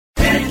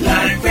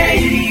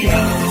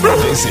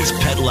This is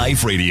Pet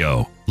Life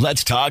Radio.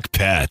 Let's talk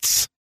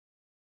pets.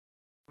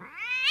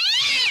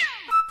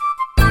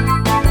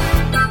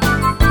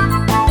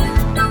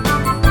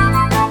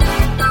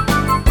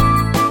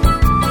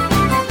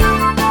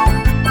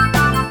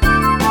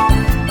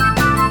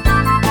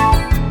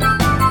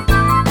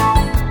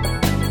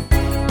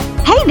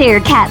 Hey there,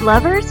 cat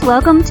lovers.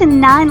 Welcome to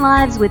 9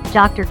 Lives with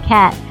Dr.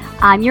 Cat.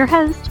 I'm your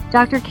host,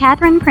 Dr.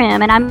 Catherine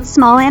Prim, and I'm a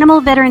small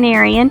animal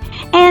veterinarian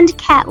and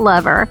cat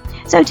lover.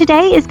 So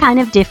today is kind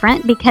of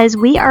different because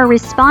we are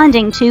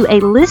responding to a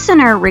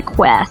listener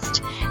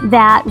request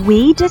that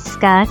we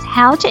discuss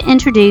how to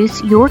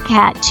introduce your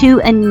cat to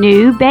a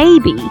new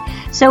baby.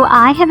 So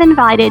I have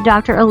invited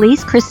Dr.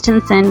 Elise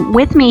Christensen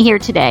with me here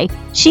today.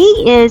 She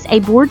is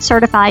a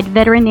board-certified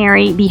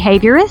veterinary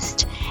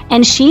behaviorist,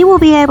 and she will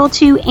be able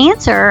to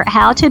answer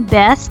how to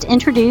best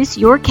introduce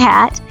your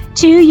cat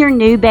to your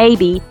new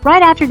baby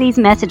right after these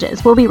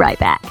messages. We'll be right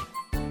back.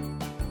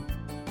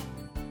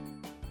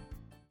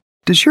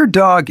 Does your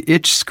dog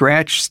itch,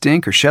 scratch,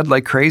 stink, or shed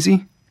like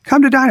crazy?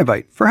 Come to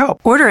Dinovite for help.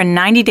 Order a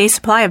 90-day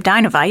supply of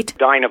Dinovite.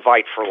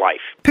 Dinovite for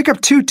life. Pick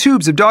up 2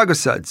 tubes of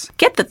Dogosuds.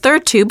 Get the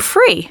 3rd tube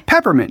free.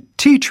 Peppermint,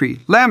 tea tree,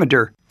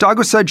 lavender,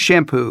 Dogosud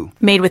shampoo.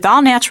 Made with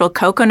all-natural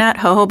coconut,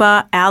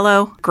 jojoba,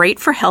 aloe. Great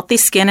for healthy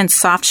skin and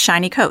soft,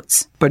 shiny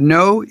coats. But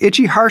no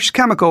itchy, harsh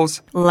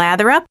chemicals.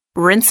 Lather up,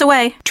 rinse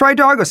away. Try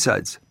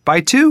Dogosuds.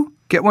 Buy 2,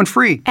 get 1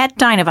 free. At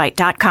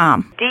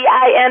Dinovite.com.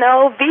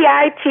 DINOVITE.com.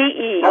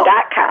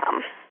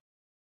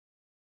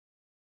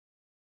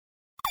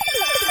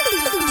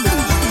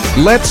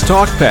 Let's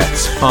Talk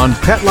Pets on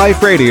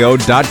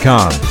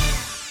PetLifeRadio.com.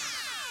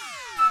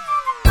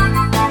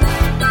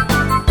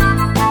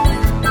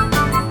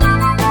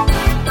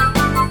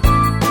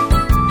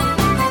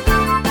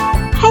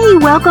 Hey,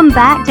 welcome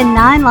back to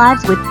 9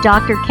 Lives with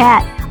Dr.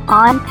 Cat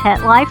on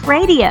Pet Life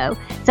Radio.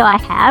 So I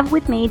have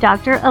with me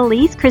Dr.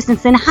 Elise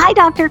Christensen. Hi,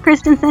 Dr.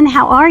 Christensen.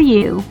 How are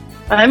you?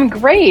 I'm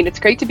great. It's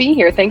great to be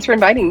here. Thanks for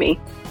inviting me.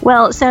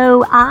 Well,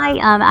 so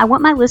I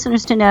want my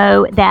listeners to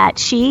know that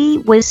she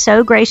was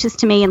so gracious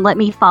to me and let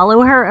me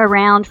follow her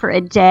around for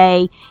a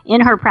day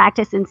in her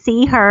practice and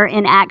see her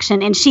in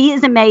action, and she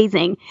is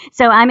amazing.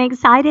 So I'm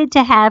excited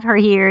to have her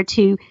here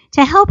to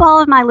help all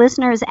of my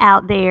listeners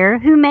out there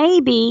who may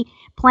be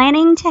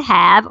planning to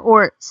have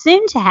or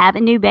soon to have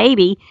a new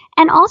baby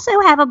and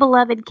also have a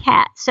beloved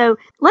cat. So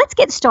let's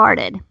get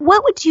started.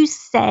 What would you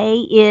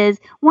say is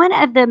one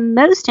of the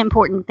most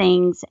important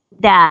things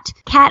that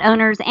cat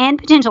owners and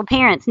potential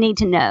parents need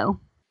to know?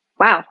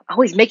 Wow,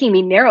 always making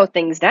me narrow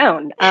things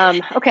down.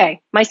 Okay,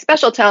 my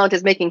special talent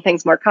is making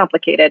things more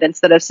complicated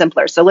instead of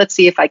simpler. So let's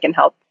see if I can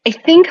help. I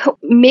think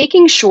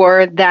making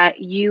sure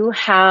that you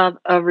have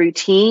a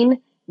routine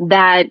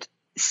that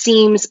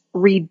seems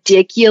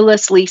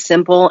ridiculously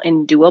simple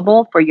and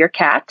doable for your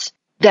cat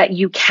that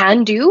you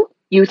can do,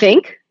 you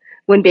think,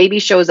 when baby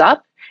shows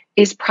up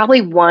is probably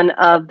one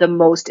of the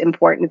most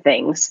important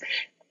things.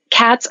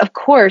 Cats, of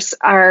course,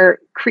 are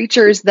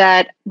creatures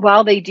that,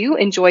 while they do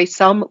enjoy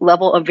some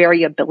level of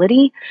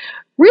variability,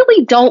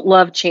 really don't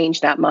love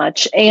change that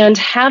much. And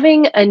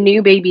having a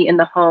new baby in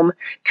the home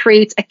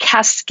creates a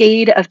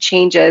cascade of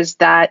changes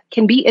that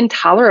can be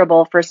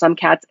intolerable for some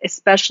cats,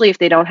 especially if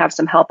they don't have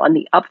some help on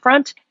the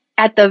upfront.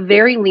 At the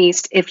very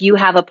least, if you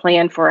have a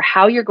plan for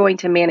how you're going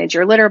to manage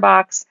your litter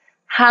box,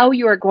 how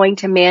you are going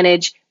to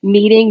manage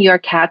meeting your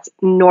cat's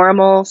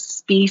normal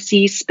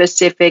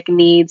species-specific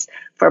needs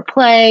for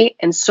play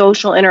and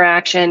social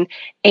interaction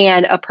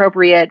and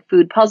appropriate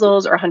food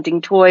puzzles or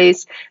hunting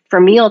toys for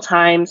meal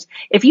times,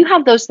 if you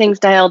have those things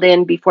dialed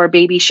in before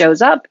baby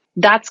shows up,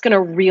 that's going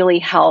to really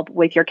help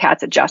with your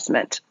cat's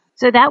adjustment.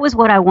 So that was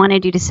what I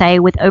wanted you to say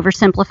with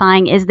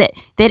oversimplifying, is that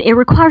it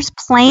requires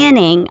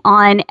planning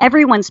on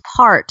everyone's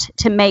part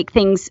to make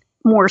things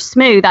more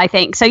smooth, I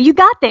think. So you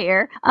got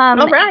there.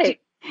 All right.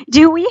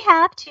 Do we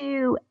have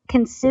to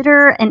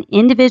consider an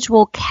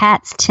individual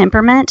cat's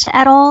temperament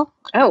at all?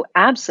 Oh,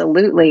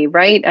 absolutely.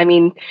 Right. I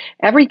mean,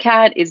 every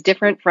cat is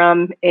different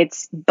from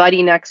its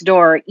buddy next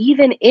door.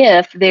 Even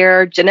if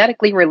they're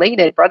genetically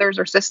related, brothers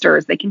or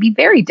sisters, they can be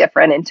very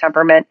different in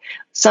temperament.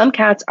 Some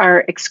cats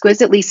are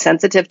exquisitely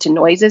sensitive to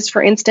noises,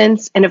 for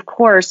instance. And of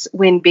course,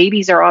 when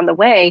babies are on the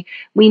way,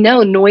 we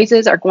know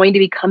noises are going to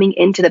be coming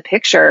into the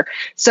picture.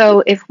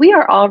 So if we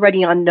are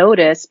already on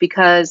notice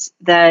because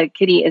the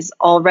kitty is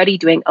already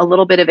doing a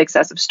little bit of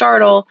excessive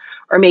startle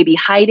or maybe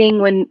hiding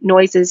when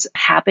noises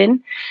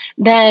happen,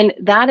 then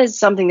that is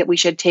something that we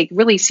should take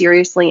really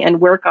seriously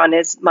and work on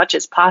as much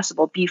as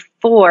possible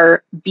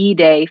before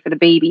B-Day for the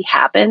baby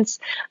happens,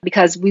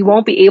 because we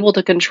won't be able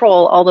to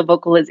control all the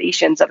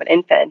vocalizations of an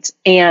infant.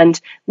 And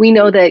we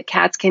know that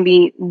cats can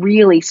be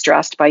really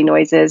stressed by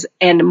noises,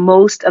 and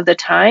most of the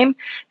time,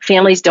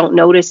 families don't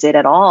notice it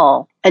at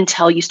all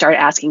until you start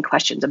asking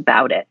questions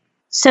about it.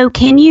 So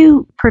can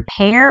you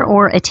prepare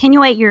or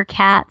attenuate your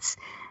cat's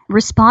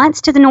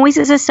response to the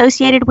noises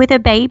associated with a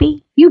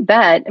baby? You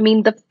bet. I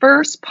mean, the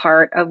first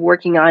part of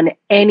working on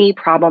any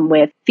problem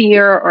with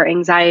fear or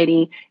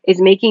anxiety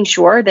is making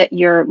sure that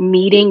you're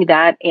meeting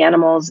that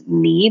animal's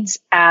needs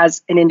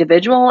as an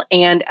individual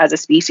and as a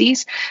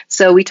species.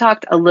 So we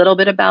talked a little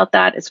bit about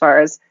that as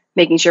far as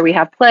making sure we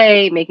have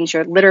play, making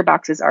sure litter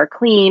boxes are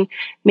clean,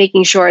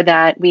 making sure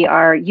that we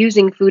are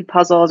using food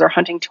puzzles or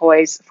hunting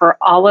toys for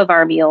all of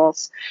our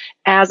meals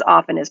as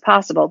often as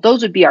possible.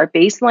 Those would be our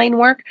baseline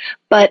work.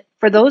 But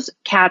for those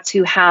cats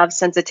who have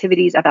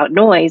sensitivities about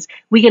noise,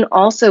 we can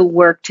also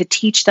work to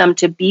teach them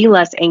to be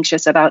less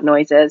anxious about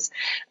noises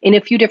in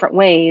a few different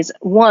ways.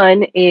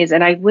 One is,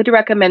 and I would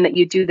recommend that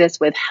you do this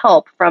with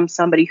help from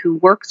somebody who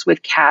works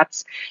with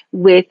cats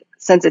with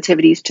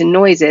sensitivities to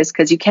noises,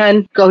 because you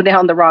can go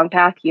down the wrong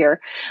path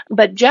here.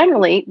 But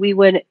generally, we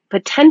would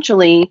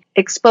potentially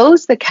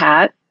expose the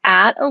cat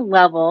at a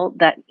level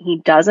that he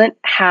doesn't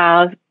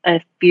have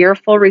a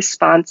fearful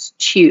response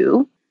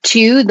to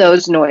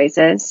those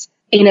noises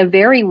in a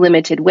very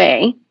limited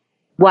way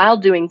while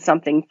doing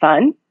something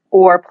fun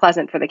or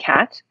pleasant for the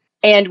cat.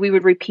 And we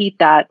would repeat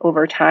that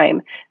over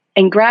time.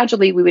 And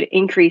gradually, we would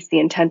increase the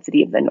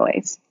intensity of the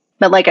noise.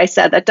 But like I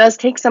said, that does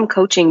take some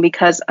coaching,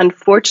 because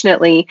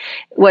unfortunately,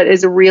 what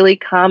is really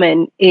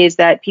common is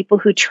that people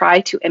who try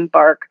to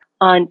embark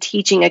on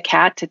teaching a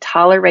cat to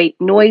tolerate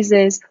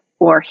noises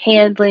or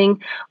handling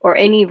or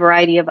any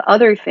variety of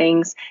other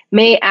things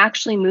may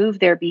actually move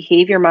their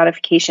behavior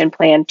modification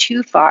plan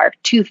too far,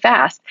 too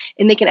fast,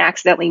 and they can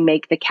accidentally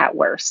make the cat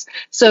worse.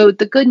 So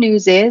the good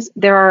news is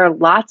there are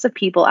lots of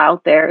people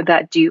out there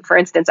that do, for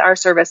instance, our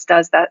service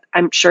does that.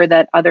 I'm sure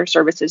that other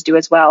services do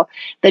as well,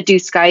 that do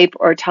Skype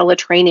or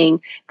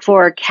teletraining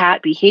for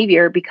cat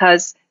behavior,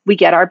 because we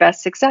get our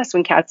best success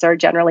when cats are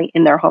generally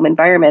in their home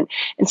environment.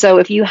 And so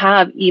if you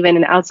have even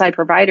an outside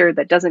provider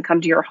that doesn't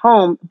come to your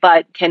home,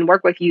 but can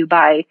work with you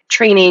by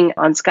training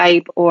on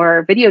Skype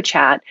or video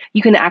chat,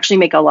 you can actually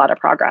make a lot of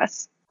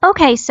progress.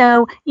 Okay,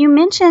 so you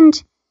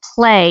mentioned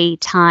play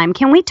time.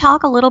 Can we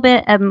talk a little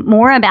bit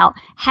more about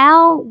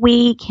how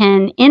we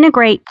can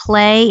integrate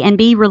play and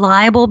be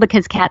reliable,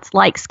 because cats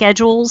like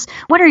schedules?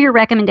 What are your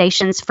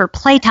recommendations for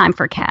playtime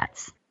for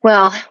cats?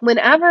 Well,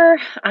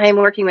 whenever I'm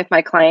working with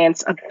my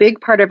clients, a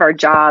big part of our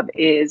job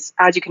is,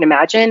 as you can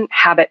imagine,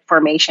 habit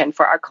formation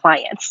for our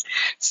clients.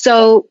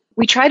 So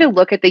we try to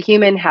look at the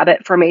human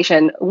habit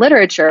formation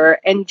literature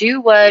and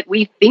do what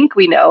we think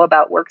we know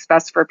about works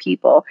best for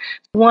people.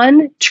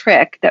 One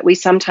trick that we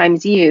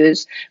sometimes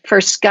use for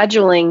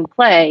scheduling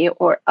play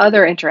or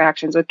other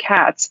interactions with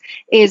cats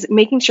is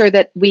making sure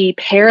that we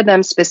pair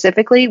them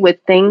specifically with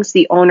things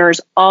the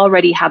owners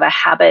already have a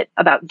habit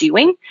about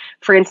doing.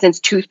 For instance,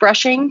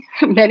 toothbrushing.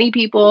 Many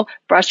people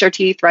brush their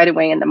teeth right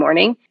away in the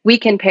morning. We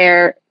can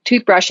pair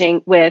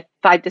toothbrushing with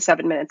 5 to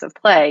 7 minutes of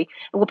play,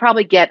 and we'll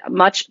probably get a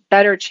much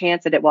better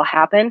chance that it will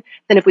happen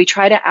than if we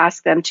try to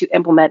ask them to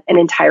implement an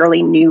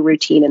entirely new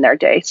routine in their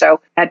day. So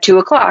at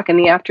 2:00 in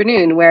the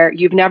afternoon, where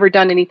you've never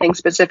done anything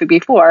specific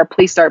before,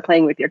 please start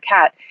playing with your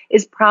cat,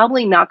 is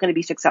probably not going to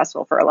be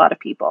successful for a lot of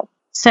people.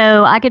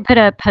 So I could put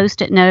a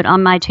Post-it note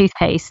on my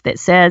toothpaste that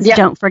says,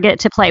 Don't forget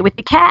to play with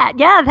the cat.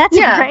 Yeah, that's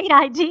a great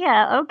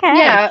idea. Okay.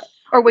 Yeah.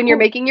 Or when you're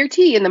making your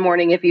tea in the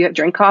morning, if you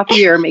drink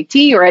coffee or make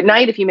tea, or at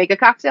night, if you make a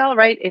cocktail,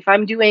 right? If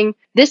I'm doing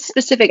this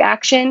specific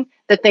action,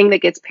 the thing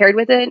that gets paired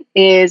with it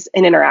is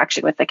an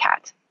interaction with the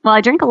cat. Well,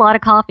 I drink a lot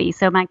of coffee,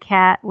 so my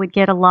cat would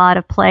get a lot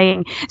of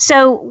playing.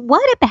 So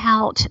what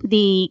about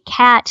the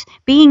cat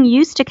being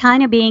used to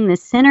kind of being the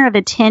center of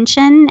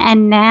attention,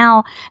 and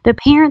now the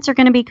parents are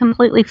going to be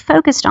completely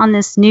focused on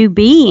this new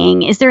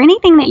being? Is there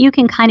anything that you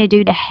can kind of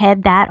do to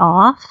head that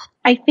off?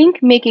 I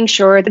think making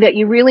sure that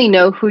you really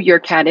know who your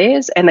cat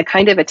is and the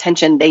kind of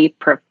attention they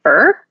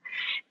prefer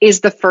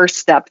is the first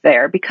step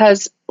there,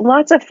 because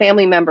lots of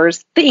family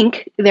members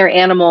think their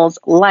animals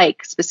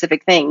like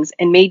specific things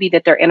and maybe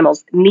that their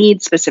animals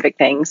need specific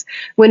things,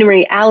 when in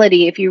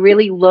reality, if you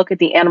really look at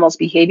the animal's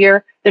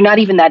behavior, they're not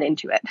even that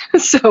into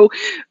it. So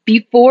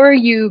before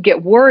you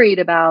get worried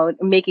about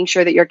making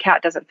sure that your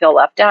cat doesn't feel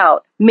left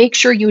out, make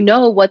sure you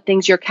know what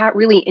things your cat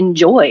really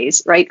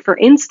enjoys, right? For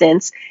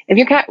instance, if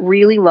your cat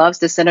really loves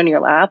to sit on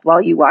your lap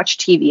while you watch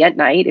TV at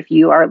night, if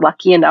you are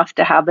lucky enough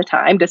to have the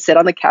time to sit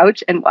on the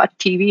couch and watch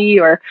TV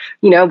or,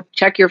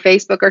 check your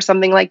Facebook or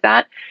something like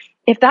that,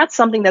 if that's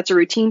something that's a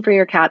routine for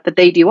your cat that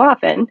they do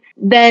often,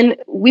 then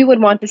we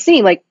would want to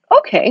see,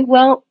 okay,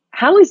 well,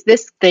 how is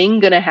this thing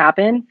going to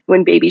happen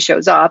when baby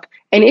shows up?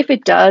 And if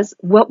it does,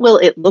 what will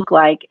it look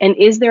like? And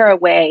is there a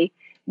way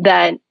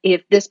that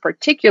if this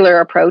particular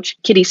approach,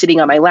 kitty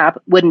sitting on my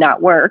lap, would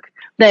not work,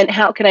 then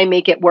how can I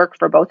make it work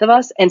for both of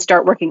us and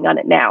start working on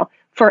it now?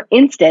 For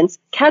instance,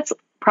 cats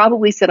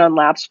probably sit on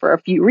laps for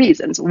a few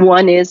reasons.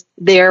 One is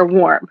they're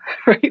warm,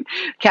 right?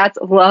 Cats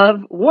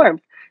love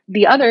warmth.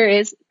 The other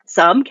is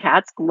some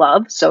cats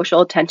love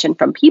social attention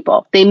from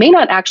people. They may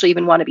not actually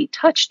even want to be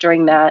touched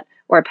during that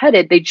or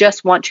petted. They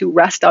just want to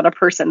rest on a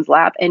person's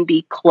lap and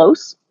be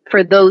close.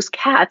 For those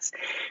cats,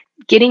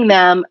 getting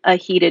them a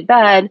heated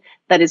bed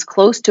that is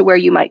close to where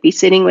you might be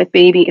sitting with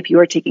baby if you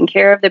are taking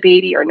care of the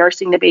baby or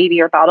nursing the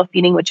baby or bottle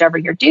feeding, whichever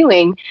you're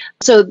doing.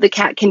 So the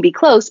cat can be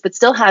close, but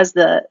still has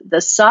the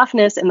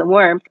softness and the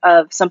warmth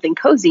of something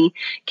cozy,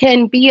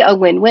 can be a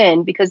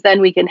win-win, because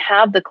then we can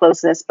have the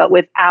closeness, but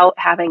without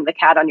having the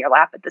cat on your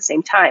lap at the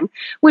same time,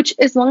 which,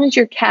 as long as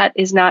your cat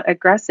is not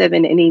aggressive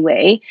in any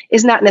way,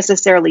 is not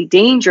necessarily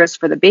dangerous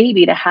for the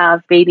baby to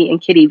have baby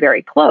and kitty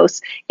very close.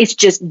 It's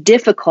just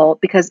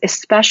difficult because,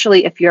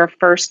 especially if you're a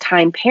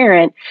first-time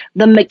parent,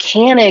 the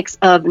mechanics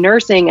of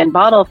nursing and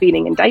bottle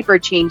feeding and diaper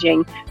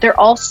changing, they're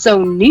all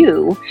so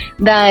new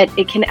that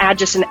it can add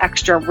just an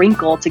extra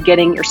wrinkle to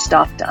getting your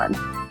stuff done.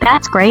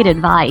 That's great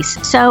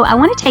advice. So I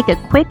want to take a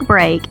quick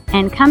break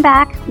and come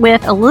back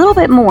with a little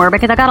bit more,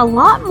 because I got a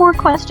lot more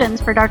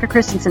questions for Dr.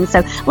 Christensen. So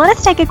let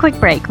us take a quick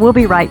break. We'll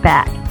be right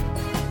back.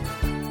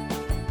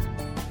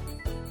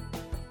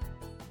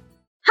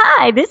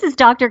 Hi, this is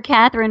Dr.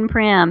 Catherine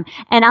Prim,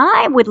 and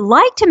I would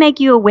like to make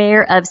you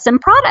aware of some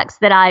products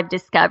that I've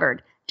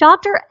discovered.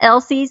 Dr.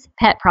 Elsie's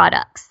Pet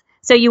Products.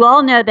 So you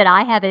all know that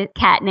I have a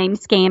cat named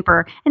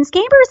Scamper, and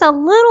Scamper is a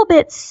little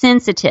bit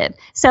sensitive.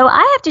 So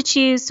I have to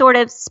choose sort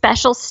of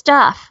special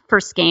stuff for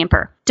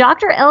Scamper.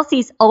 Dr.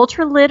 Elsie's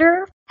Ultra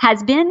Litter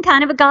has been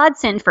kind of a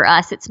godsend for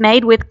us. It's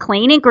made with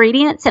clean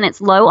ingredients and it's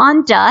low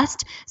on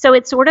dust, so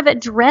it sort of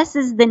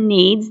addresses the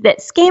needs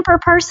that Scamper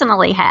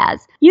personally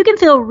has. You can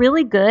feel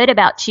really good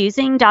about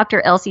choosing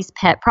Dr. Elsie's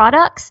Pet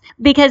Products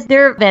because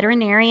they're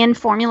veterinarian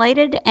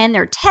formulated and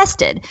they're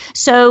tested.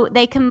 So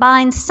they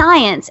combine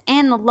science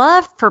and the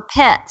love for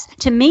pets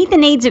to meet the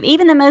needs of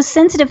even the most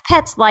sensitive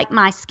pets like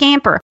my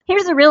Scamper.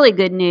 Here's the really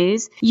good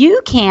news.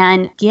 You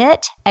can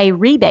get a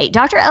rebate.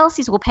 Dr.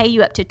 Elsie's will pay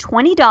you up to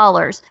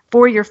 $20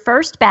 for your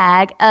first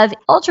bag of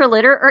Ultra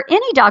Litter or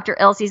any Dr.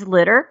 Elsie's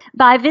litter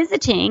by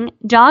visiting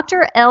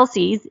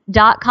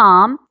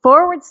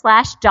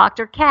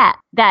drelseys.com/Dr. Cat.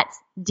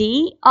 That's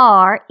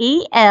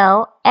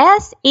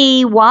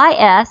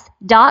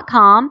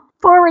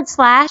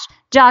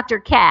DRELSEYS.com/Dr.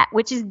 Cat,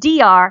 which is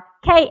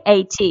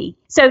DRKAT.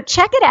 So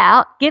check it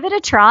out, give it a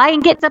try,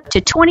 and get up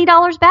to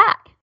 $20 back.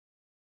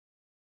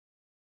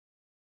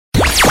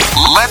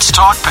 Let's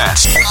talk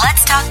pets.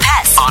 Let's talk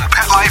pets On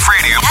Pet Life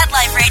Radio. Pet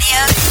Life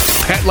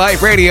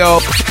Radio.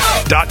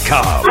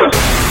 PetLifeRadio.com.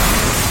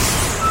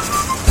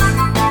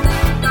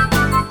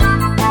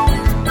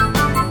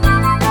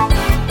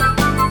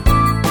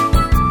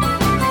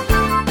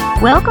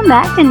 Welcome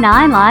back to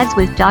 9 Lives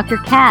with Dr.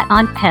 Cat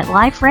on Pet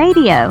Life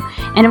Radio.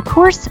 And of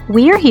course,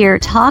 we're here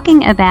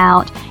talking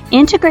about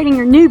integrating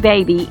your new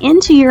baby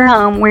into your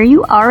home where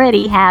you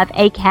already have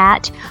a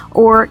cat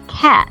or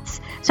cats.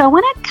 So I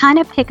want to kind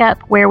of pick up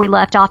where we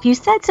left off. You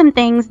said some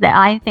things that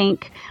I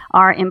think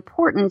are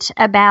important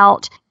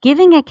about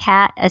giving a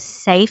cat a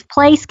safe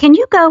place. Can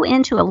you go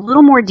into a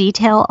little more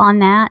detail on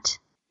that?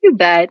 You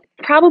bet.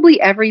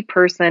 Probably every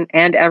person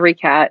and every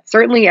cat,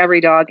 certainly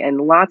every dog and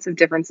lots of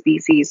different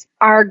species,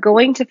 are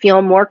going to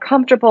feel more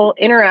comfortable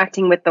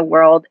interacting with the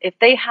world if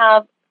they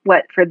have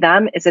what for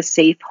them is a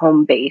safe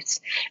home base.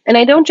 And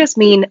I don't just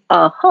mean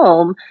a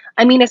home,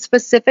 I mean a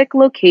specific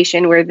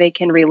location where they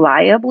can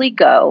reliably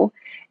go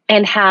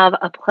and have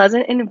a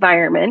pleasant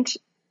environment.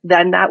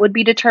 Then that would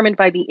be determined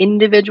by the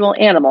individual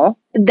animal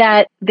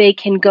that they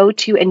can go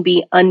to and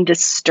be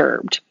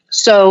undisturbed.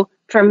 So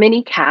for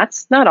many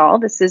cats, not all,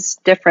 this is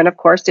different, of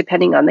course,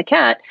 depending on the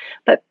cat,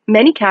 but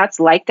many cats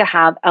like to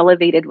have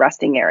elevated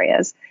resting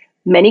areas.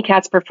 Many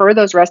cats prefer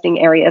those resting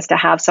areas to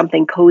have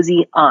something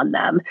cozy on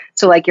them.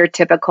 So like your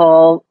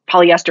typical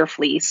polyester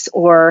fleece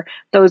or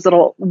those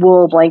little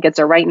wool blankets.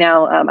 Or right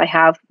now I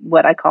have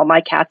what I call my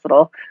cat's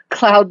little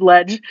cloud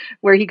ledge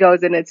where he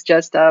goes and it's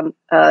just a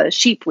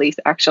sheep fleece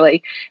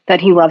actually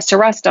that he loves to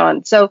rest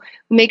on. So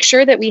make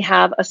sure that we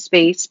have a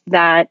space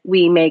that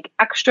we make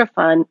extra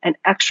fun and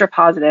extra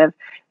positive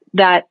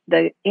that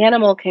the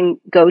animal can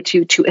go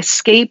to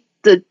escape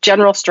the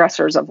general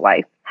stressors of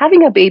life.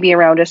 Having a baby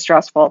around is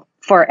stressful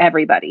for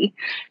everybody.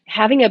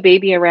 Having a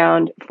baby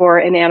around for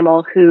an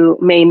animal who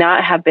may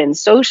not have been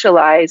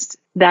socialized,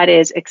 that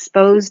is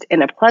exposed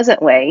in a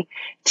pleasant way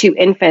to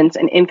infants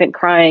and infant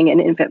crying and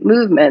infant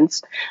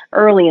movements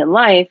early in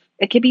life,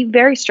 it can be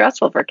very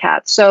stressful for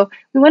cats. So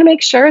we want to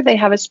make sure they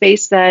have a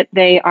space that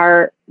they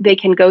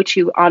can go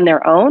to on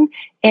their own.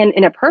 And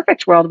in a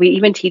perfect world, we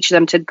even teach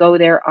them to go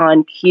there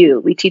on cue.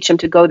 We teach them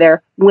to go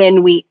there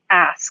when we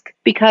ask,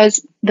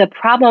 because the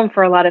problem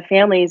for a lot of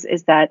families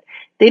is that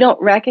they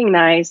don't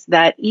recognize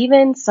that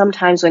even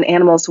sometimes when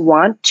animals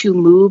want to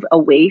move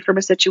away from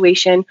a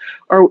situation,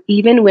 or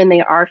even when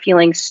they are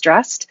feeling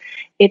stressed,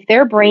 if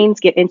their brains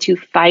get into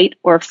fight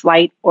or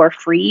flight or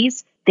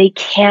freeze, they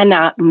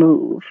cannot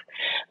move.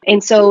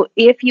 And so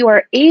if you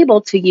are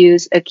able to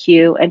use a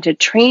cue and to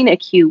train a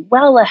cue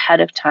well ahead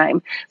of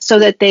time so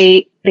that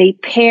they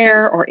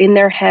pair, or in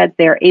their head,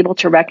 they're able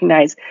to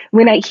recognize,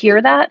 when I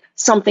hear that,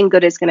 something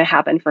good is going to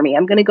happen for me.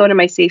 I'm going to go to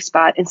my safe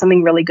spot and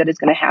something really good is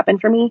going to happen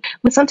for me.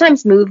 We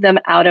sometimes move them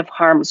out of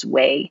harm's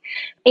way,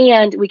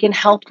 and we can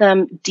help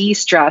them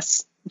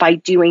de-stress by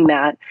doing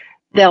that.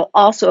 they'll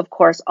also, of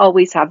course,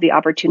 always have the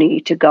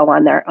opportunity to go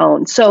on their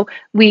own. So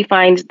we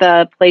find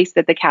the place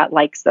that the cat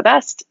likes the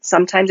best.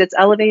 Sometimes it's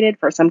elevated.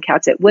 For some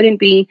cats, it wouldn't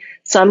be.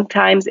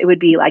 Sometimes it would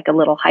be like a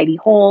little hidey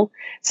hole.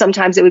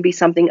 Sometimes it would be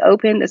something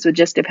open. This would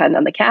just depend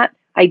on the cat.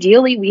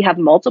 Ideally, we have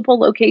multiple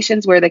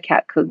locations where the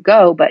cat could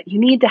go, but you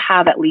need to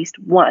have at least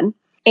one.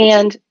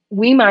 And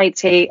we might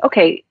say,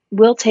 okay,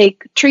 we'll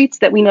take treats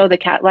that we know the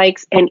cat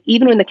likes. And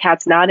even when the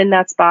cat's not in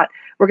that spot,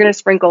 we're going to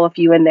sprinkle a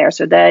few in there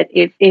so that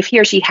if he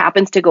or she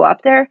happens to go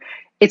up there,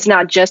 it's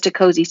not just a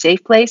cozy,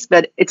 safe place,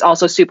 but it's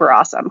also super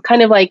awesome.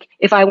 Kind of like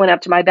if I went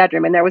up to my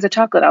bedroom and there was a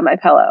chocolate on my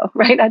pillow,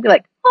 right? I'd be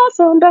like,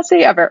 awesome, best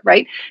day ever,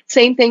 right?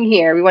 Same thing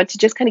here. We want to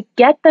just kind of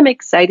get them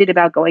excited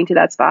about going to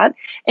that spot.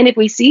 And if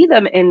we see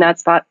them in that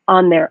spot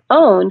on their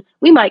own,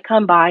 we might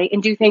come by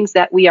and do things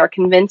that we are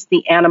convinced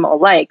the animal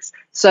likes.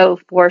 So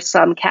for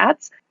some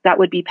cats, that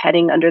would be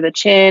petting under the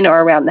chin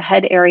or around the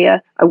head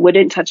area. I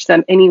wouldn't touch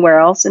them anywhere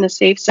else in a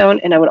safe zone,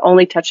 and I would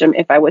only touch them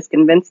if I was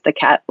convinced the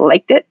cat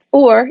liked it.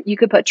 Or you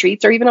could put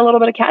treats or even a little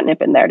bit of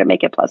catnip in there to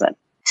make it pleasant.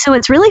 So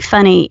it's really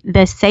funny.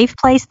 The safe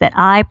place that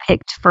I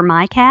picked for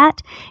my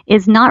cat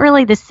is not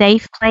really the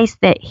safe place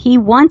that he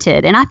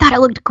wanted, and I thought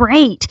it looked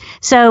great.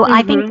 So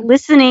I think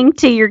listening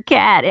to your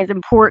cat is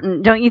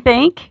important, don't you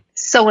think?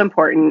 So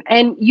important.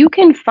 And you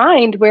can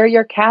find where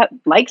your cat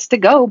likes to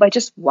go by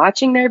just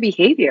watching their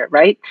behavior,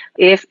 right?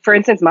 If, for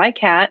instance, my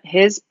cat,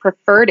 his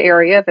preferred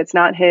area, if it's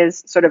not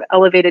his sort of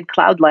elevated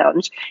cloud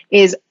lounge,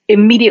 is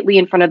immediately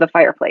in front of the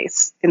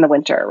fireplace in the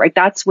winter, right?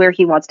 That's where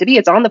he wants to be.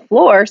 It's on the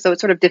floor, so it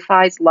sort of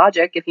defies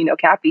logic if you know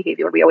cat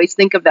behavior. We always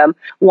think of them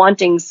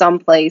wanting some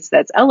place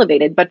that's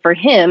elevated, but for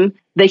him,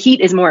 the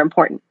heat is more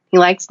important. He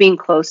likes being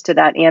close to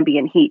that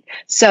ambient heat.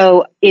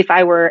 So if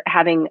I were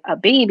having a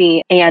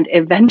baby and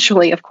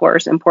eventually, of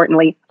course,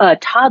 importantly, a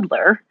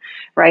toddler,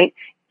 right?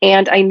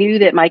 And I knew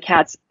that my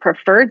cat's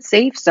preferred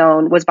safe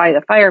zone was by the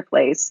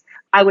fireplace,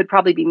 I would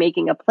probably be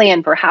making a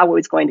plan for how I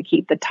was going to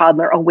keep the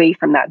toddler away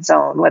from that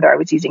zone, whether I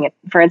was using it,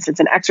 for instance,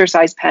 an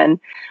exercise pen,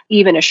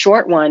 even a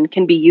short one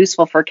can be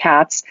useful for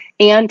cats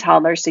and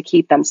toddlers to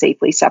keep them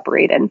safely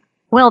separated.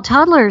 Well,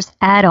 toddlers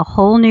add a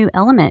whole new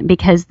element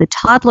because the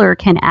toddler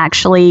can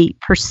actually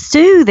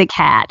pursue the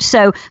cat.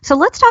 So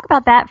let's talk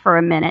about that for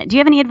a minute. Do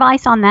you have any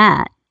advice on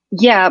that?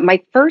 Yeah,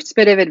 my first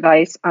bit of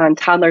advice on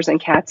toddlers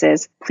and cats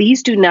is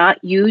please do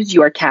not use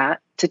your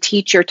cat to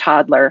teach your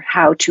toddler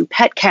how to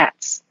pet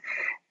cats.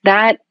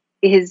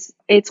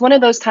 It's one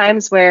of those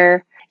times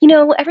where,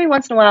 every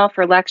once in a while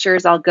for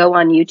lectures, I'll go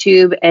on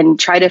YouTube and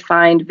try to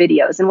find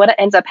videos. And what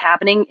ends up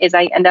happening is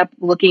I end up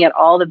looking at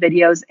all the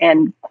videos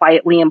and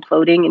quietly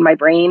imploding in my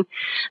brain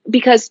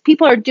because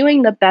people are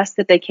doing the best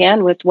that they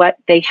can with what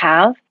they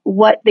have.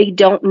 What they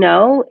don't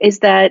know is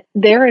that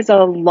there is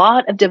a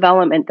lot of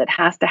development that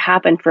has to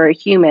happen for a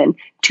human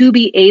to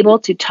be able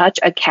to touch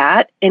a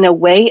cat in a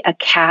way a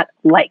cat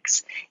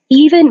likes.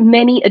 Even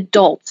many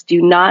adults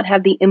do not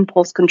have the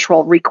impulse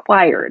control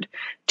required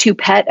to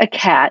pet a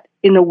cat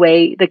in the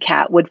way the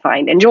cat would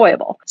find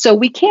enjoyable. So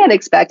we can't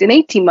expect an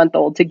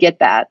 18-month-old to get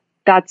that.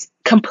 That's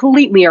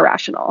completely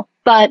irrational.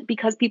 But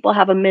because people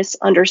have a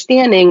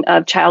misunderstanding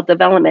of child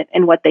development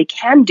and what they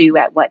can do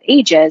at what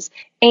ages,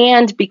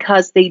 and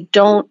because they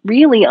don't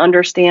really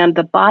understand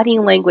the body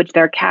language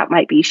their cat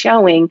might be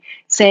showing,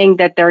 saying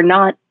that they're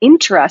not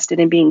interested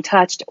in being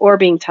touched or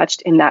being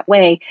touched in that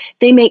way,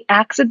 they may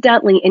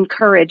accidentally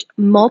encourage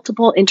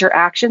multiple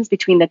interactions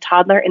between the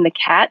toddler and the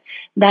cat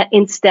that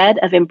instead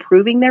of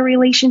improving their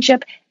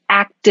relationship,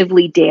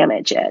 actively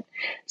damage it.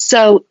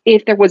 So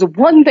if there was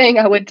one thing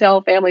I would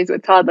tell families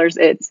with toddlers,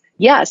 it's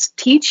yes,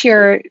 teach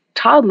your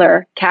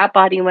toddler cat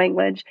body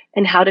language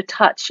and how to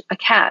touch a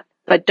cat,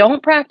 but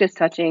don't practice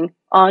touching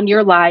on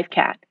your live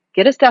cat.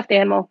 Get a stuffed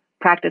animal,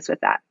 practice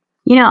with that.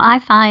 I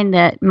find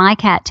that my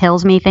cat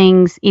tells me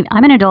things.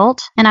 I'm an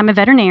adult and I'm a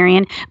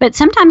veterinarian, but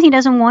sometimes he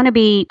doesn't want to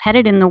be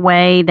petted in the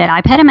way that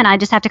I pet him, and I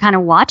just have to kind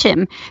of watch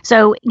him.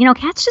 So,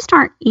 cats just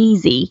aren't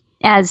easy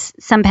as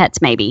some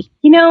pets may be.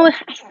 I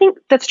think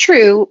that's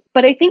true,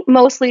 but I think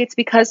mostly it's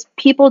because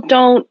people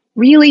don't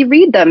really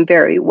read them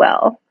very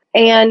well,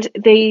 and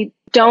they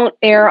don't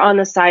err on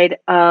the side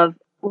of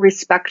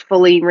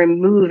respectfully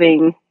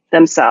removing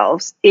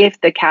themselves if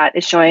the cat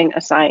is showing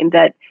a sign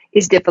that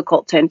is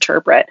difficult to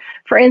interpret.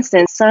 For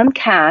instance, some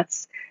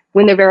cats,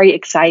 when they're very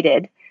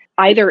excited,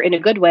 either in a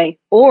good way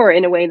or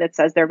in a way that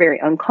says they're very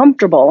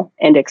uncomfortable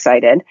and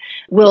excited,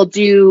 will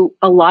do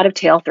a lot of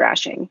tail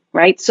thrashing,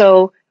 right?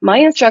 So my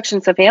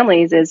instructions to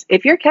families is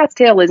if your cat's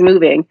tail is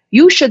moving,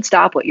 you should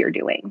stop what you're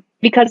doing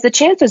because the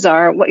chances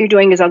are what you're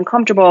doing is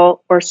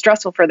uncomfortable or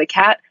stressful for the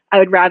cat. I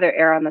would rather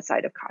err on the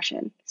side of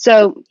caution.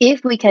 So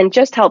if we can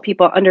just help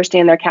people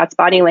understand their cat's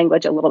body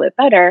language a little bit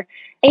better,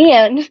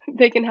 and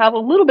they can have a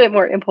little bit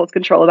more impulse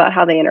control about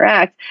how they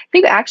interact, I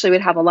think actually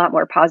would have a lot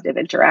more positive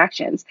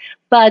interactions.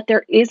 But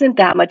there isn't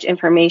that much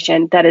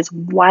information that is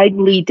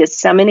widely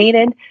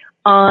disseminated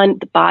on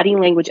the body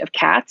language of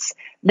cats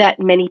that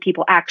many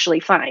people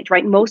actually find,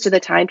 right? Most of the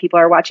time, people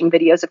are watching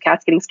videos of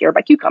cats getting scared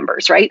by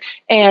cucumbers, right?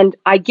 And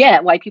I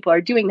get why people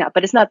are doing that,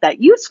 but it's not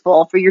that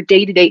useful for your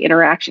day-to-day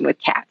interaction with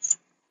cats.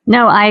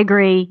 No, I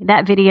agree.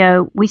 That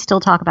video, we still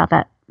talk about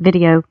that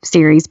video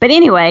series. But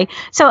anyway,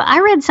 so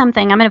I read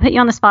something. I'm going to put you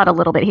on the spot a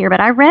little bit here, but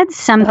I read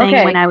something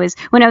when I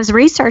was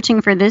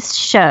researching for this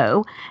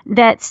show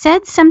that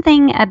said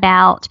something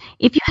about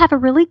if you have a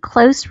really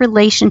close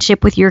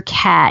relationship with your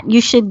cat,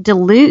 you should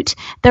dilute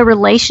the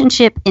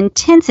relationship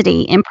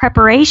intensity in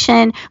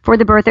preparation for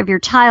the birth of your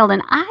child.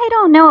 And I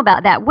don't know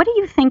about that. What do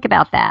you think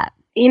about that?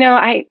 You know,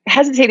 I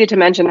hesitated to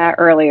mention that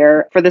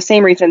earlier for the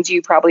same reasons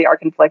you probably are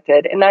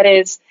conflicted. And that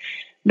is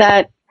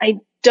that I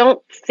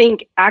don't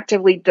think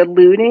actively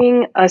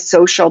diluting a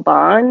social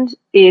bond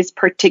is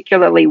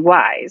particularly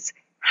wise.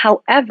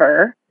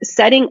 However,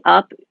 setting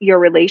up your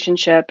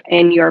relationship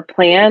and your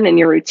plan and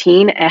your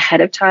routine ahead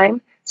of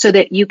time so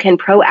that you can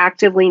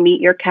proactively meet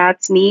your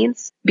cat's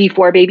needs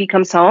before baby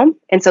comes home,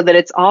 and so that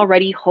it's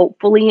already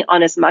hopefully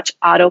on as much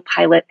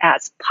autopilot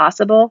as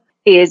possible,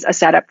 is a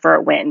setup for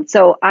a win.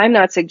 So I'm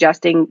not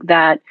suggesting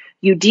that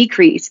you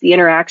decrease the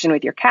interaction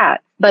with your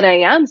cat, but I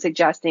am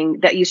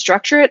suggesting that you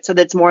structure it so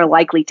that it's more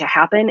likely to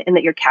happen and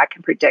that your cat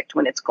can predict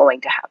when it's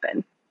going to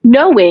happen.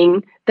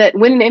 Knowing that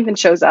when an infant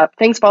shows up,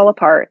 things fall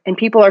apart and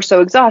people are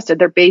so exhausted,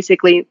 they're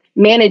basically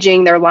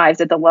managing their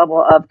lives at the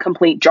level of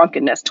complete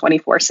drunkenness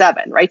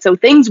 24/7, right? So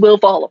things will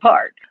fall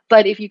apart.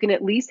 But if you can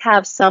at least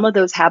have some of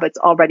those habits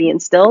already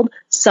instilled,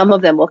 some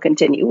of them will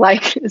continue,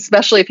 like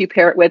especially if you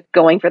pair it with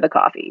going for the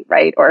coffee,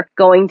 right? Or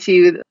going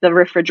to the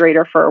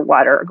refrigerator for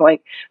water, or going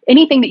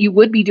anything that you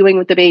would be doing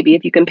with the baby.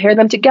 If you can pair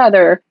them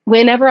together,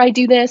 whenever I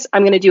do this,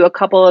 I'm going to do a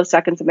couple of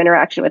seconds of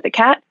interaction with the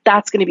cat.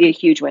 That's going to be a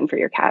huge win for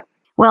your cat.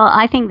 Well,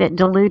 I think that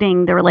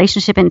diluting the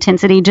relationship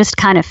intensity just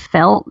kind of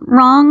felt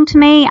wrong to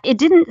me. It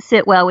didn't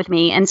sit well with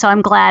me. And so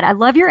I'm glad. I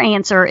love your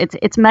answer.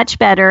 It's much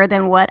better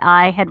than what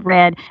I had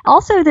read.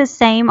 Also, the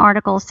same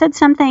article said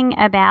something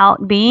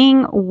about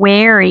being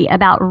wary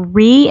about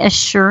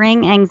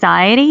reassuring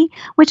anxiety,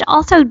 which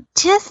also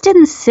just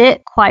didn't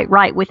sit quite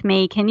right with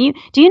me.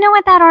 Do you know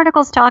what that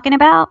article's talking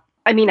about?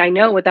 I mean, I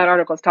know what that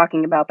article is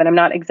talking about, but I'm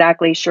not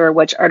exactly sure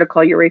which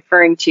article you're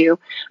referring to.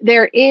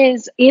 There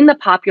is, in the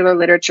popular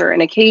literature,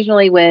 and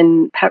occasionally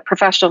when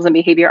professionals in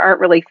behavior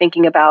aren't really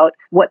thinking about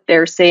what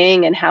they're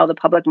saying and how the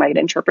public might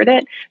interpret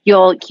it,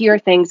 you'll hear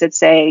things that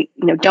say,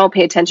 don't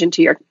pay attention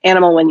to your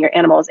animal when your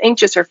animal is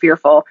anxious or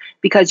fearful,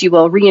 because you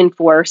will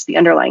reinforce the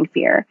underlying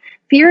fear.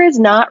 Fear is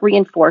not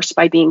reinforced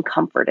by being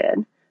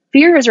comforted.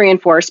 Fear is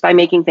reinforced by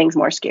making things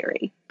more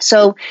scary.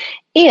 So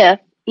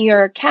if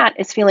your cat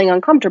is feeling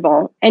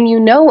uncomfortable and you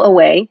know a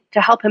way to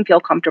help him feel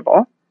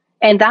comfortable,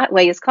 and that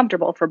way is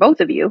comfortable for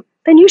both of you,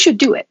 then you should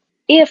do it.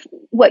 If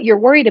what you're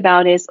worried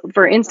about is,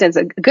 for instance,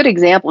 a good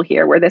example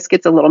here where this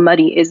gets a little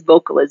muddy is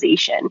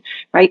vocalization,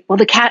 right? Well,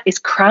 the cat is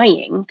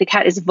crying, the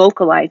cat is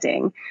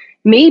vocalizing.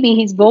 Maybe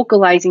he's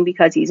vocalizing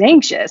because he's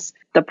anxious.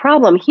 The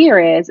problem here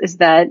is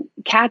that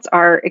cats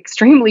are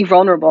extremely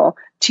vulnerable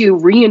to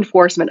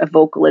reinforcement of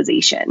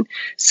vocalization.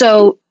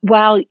 So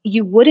while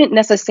you wouldn't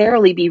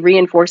necessarily be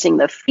reinforcing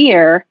the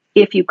fear,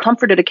 if you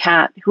comforted a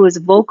cat who is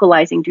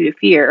vocalizing due to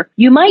fear,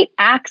 you might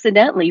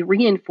accidentally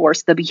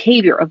reinforce the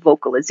behavior of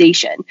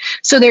vocalization.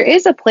 So there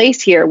is a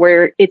place here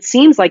where it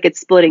seems like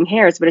it's splitting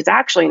hairs, but it's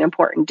actually an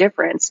important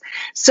difference.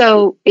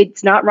 So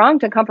it's not wrong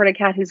to comfort a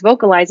cat who's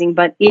vocalizing,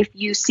 but if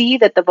you see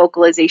that the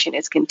vocalization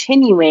is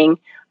continuing,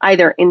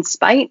 either in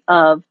spite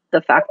of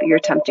the fact that you're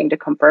attempting to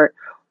comfort,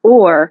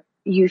 or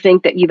you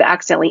think that you've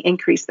accidentally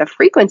increased the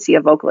frequency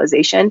of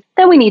vocalization,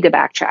 then we need to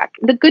backtrack.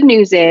 The good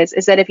news is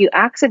that if you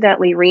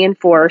accidentally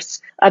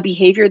reinforce a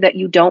behavior that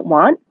you don't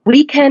want,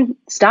 we can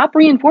stop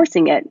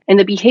reinforcing it and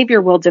the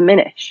behavior will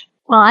diminish.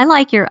 Well, I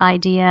like your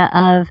idea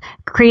of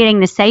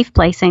creating the safe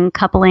place and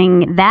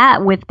coupling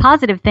that with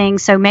positive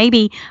things. So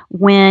maybe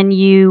when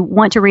you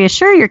want to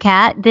reassure your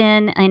cat,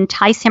 then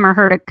entice him or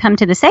her to come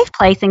to the safe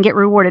place and get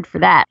rewarded for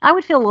that. I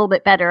would feel a little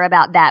bit better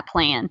about that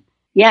plan.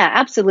 Yeah,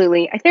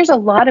 absolutely. There's a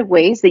lot of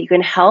ways that you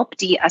can help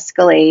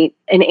de-escalate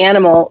an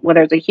animal,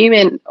 whether it's a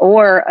human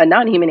or a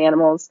non-human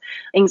animal's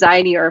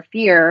anxiety or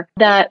fear,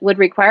 that would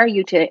require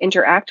you to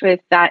interact with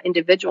that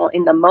individual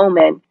in the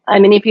moment. I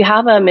mean, if you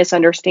have a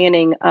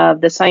misunderstanding of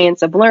the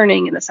science of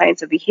learning and the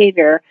science of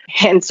behavior,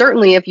 and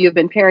certainly if you've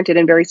been parented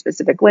in very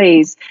specific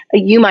ways,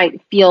 you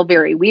might feel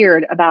very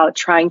weird about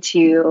trying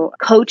to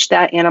coach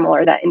that animal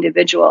or that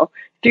individual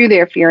through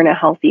their fear in a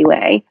healthy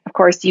way. Of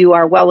course, you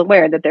are well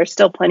aware that there's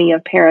still plenty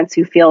of parents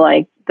who feel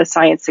like the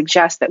science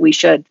suggests that we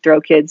should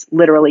throw kids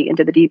literally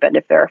into the deep end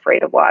if they're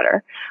afraid of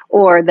water,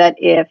 or that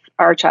if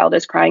our child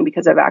is crying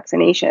because of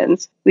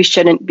vaccinations, we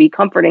shouldn't be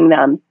comforting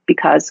them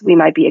because we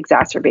might be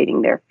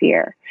exacerbating their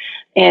fear.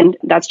 And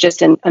that's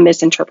just a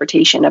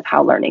misinterpretation of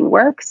how learning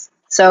works.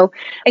 So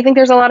I think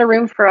there's a lot of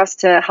room for us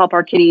to help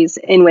our kitties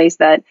in ways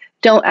that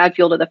don't add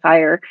fuel to the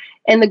fire.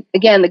 And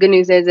again, the good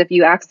news is if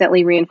you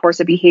accidentally reinforce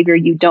a behavior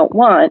you don't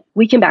want,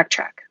 we can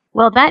backtrack.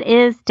 Well, that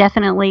is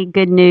definitely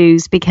good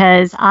news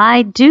because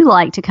I do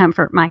like to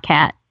comfort my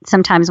cat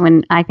sometimes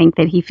when I think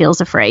that he feels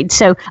afraid.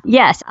 So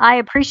yes, I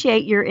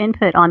appreciate your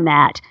input on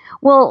that.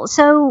 Well,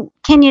 so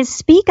can you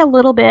speak a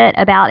little bit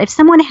about if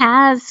someone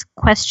has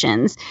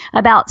questions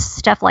about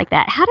stuff like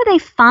that, how do they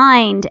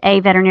find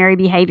a veterinary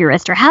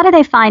behaviorist, or how do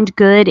they find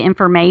good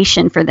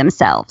information for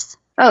themselves?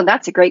 Oh,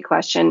 that's a great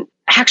question.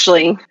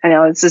 Actually, I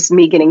know it's just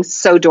me getting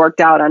so dorked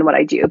out on what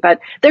I do, but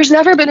there's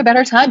never been a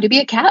better time to be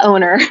a cat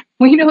owner.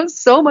 We know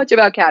so much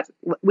about cats.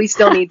 We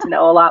still need to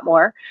know a lot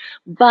more,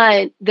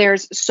 but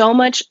there's so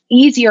much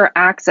easier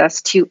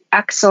access to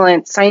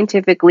excellent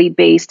scientifically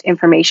based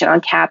information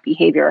on cat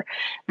behavior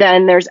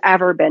than there's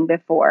ever been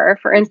before.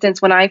 For instance,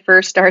 when I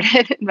first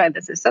started,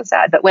 this is so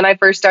sad, but when I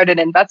first started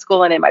in vet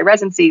school and in my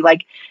residency,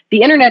 like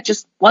the internet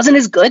just wasn't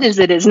as good as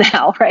it is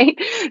now, right?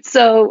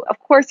 So of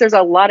course, there's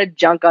a lot of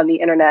junk on the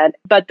internet,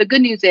 but the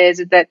good news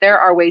is that there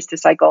are ways to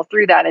cycle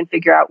through that and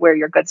figure out where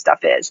your good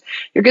stuff is.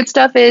 Your good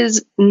stuff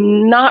is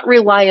not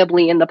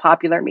reliably in the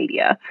popular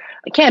media.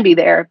 It can be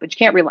there, but you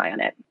can't rely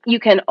on it. You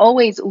can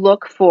always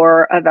look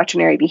for a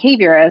veterinary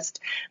behaviorist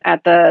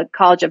at the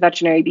College of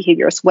Veterinary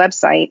Behaviorists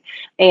website,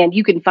 and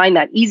you can find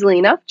that easily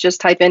enough.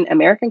 Just type in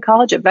American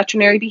College of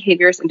Veterinary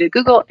Behaviorists into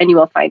Google, and you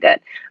will find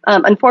it.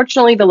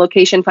 Unfortunately, the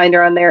location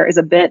finder on there is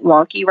a bit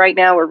wonky right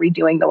now. We're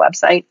redoing the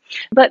website.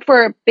 But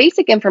for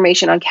basic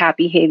information on cat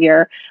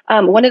behavior,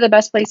 one of the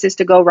best places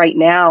to go right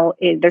now,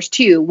 there's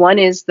two. One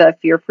is the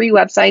Fear Free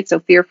website, so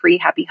Fear Free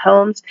Happy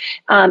Homes.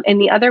 And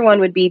the other one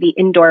would be the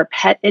Indoor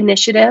Pet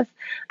Initiative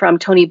from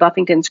Tony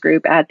Buffington's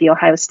group at The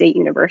Ohio State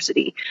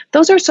University.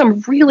 Those are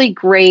some really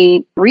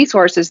great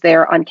resources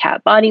there on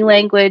cat body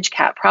language,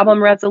 cat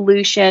problem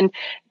resolution,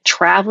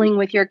 traveling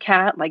with your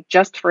cat. Like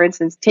just for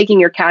instance,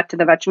 taking your cat to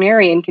the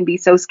veterinarian can be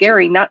so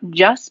scary, not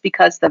just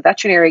because the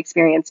veterinary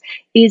experience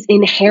is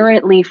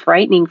inherently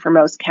frightening for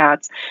most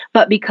cats,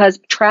 but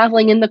because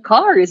traveling in the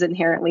car is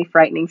inherently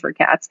frightening for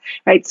cats,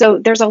 right? So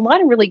there's a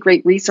lot of really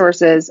great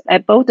resources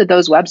at both of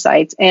those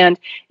websites. And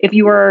if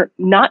you are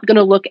not going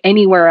to look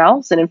anywhere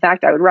else, and in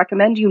fact, I would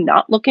recommend you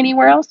not look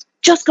anywhere else,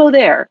 just go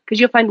there because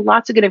you'll find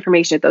lots of good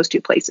information at those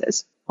two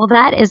places. Well,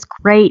 that is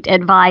great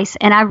advice.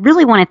 And I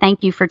really want to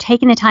thank you for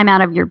taking the time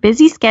out of your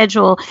busy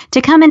schedule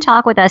to come and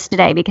talk with us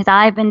today, because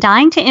I've been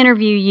dying to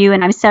interview you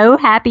and I'm so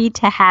happy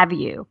to have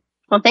you.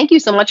 Well, thank you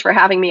so much for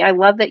having me. I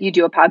love that you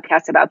do a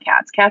podcast about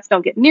cats. Cats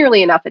don't get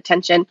nearly enough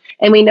attention,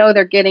 and we know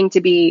they're getting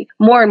to be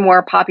more and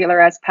more popular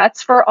as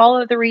pets for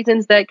all of the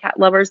reasons that cat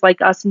lovers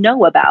like us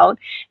know about,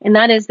 and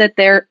that is that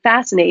they're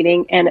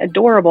fascinating and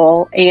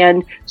adorable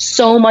and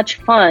so much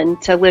fun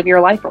to live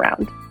your life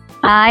around.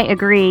 I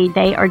agree.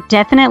 They are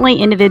definitely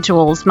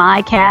individuals.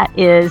 My cat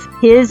is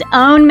his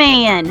own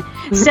man.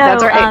 So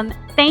That's right.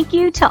 Thank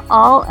you to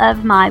all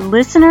of my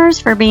listeners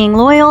for being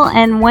loyal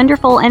and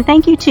wonderful. And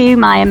thank you to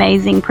my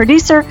amazing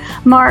producer,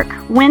 Mark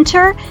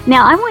Winter.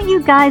 Now, I want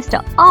you guys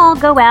to all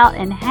go out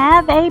and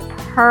have a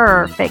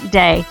perfect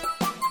day.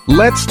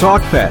 Let's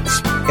Talk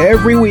Pets,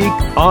 every week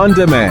on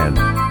demand,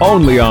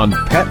 only on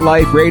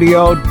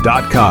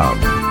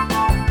PetLifeRadio.com.